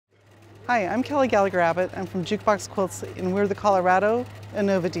Hi, I'm Kelly Gallagher-Abbott. I'm from Jukebox Quilts, and we're the Colorado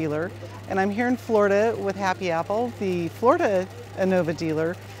Innova dealer. And I'm here in Florida with Happy Apple, the Florida Innova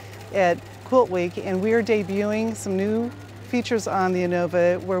dealer, at Quilt Week, and we are debuting some new features on the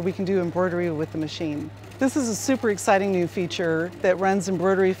Innova where we can do embroidery with the machine. This is a super exciting new feature that runs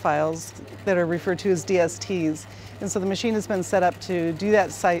embroidery files that are referred to as DSTs. And so the machine has been set up to do that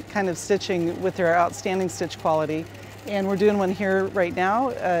kind of stitching with their outstanding stitch quality. And we're doing one here right now,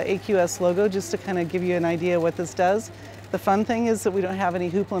 AQS logo, just to kind of give you an idea what this does. The fun thing is that we don't have any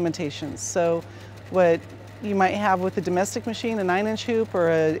hoop limitations. So what you might have with a domestic machine, a 9-inch hoop, or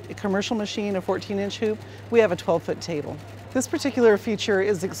a commercial machine, a 14-inch hoop, we have a 12-foot table. This particular feature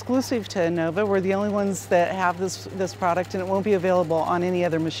is exclusive to Innova. We're the only ones that have this product, and it won't be available on any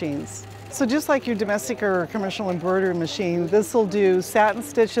other machines. So just like your domestic or commercial embroidery machine, this will do satin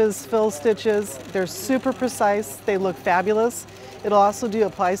stitches, fill stitches. They're super precise. They look fabulous. It'll also do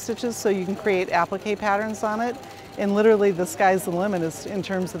apply stitches, so you can create applique patterns on it. And literally the sky's the limit in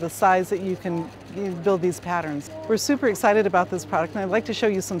terms of the size that you can build these patterns. We're super excited about this product, and I'd like to show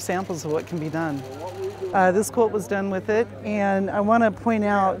you some samples of what can be done. This quilt was done with it, and I want to point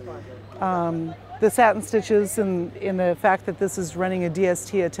out the satin stitches and the fact that this is running a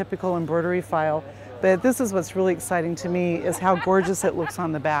DST, a typical embroidery file. But this is what's really exciting to me, is how gorgeous it looks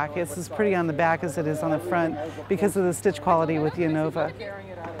on the back. It's as pretty on the back as it is on the front because of the stitch quality with the Innova.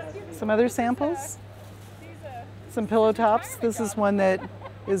 Some other samples. Some pillow tops. This is one that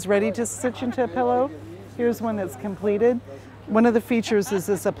is ready to stitch into a pillow. Here's one that's completed. One of the features is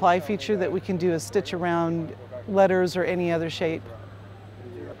this apply feature that we can do a stitch around letters or any other shape.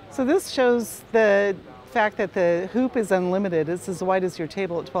 So this shows the fact that the hoop is unlimited. It's as wide as your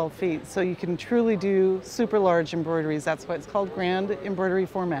table at 12 feet. So you can truly do super large embroideries. That's why it's called Grand Embroidery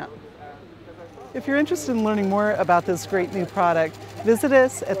Format. If you're interested in learning more about this great new product, visit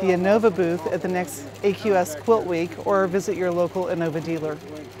us at the Innova booth at the next AQS Quilt Week, or visit your local Innova dealer.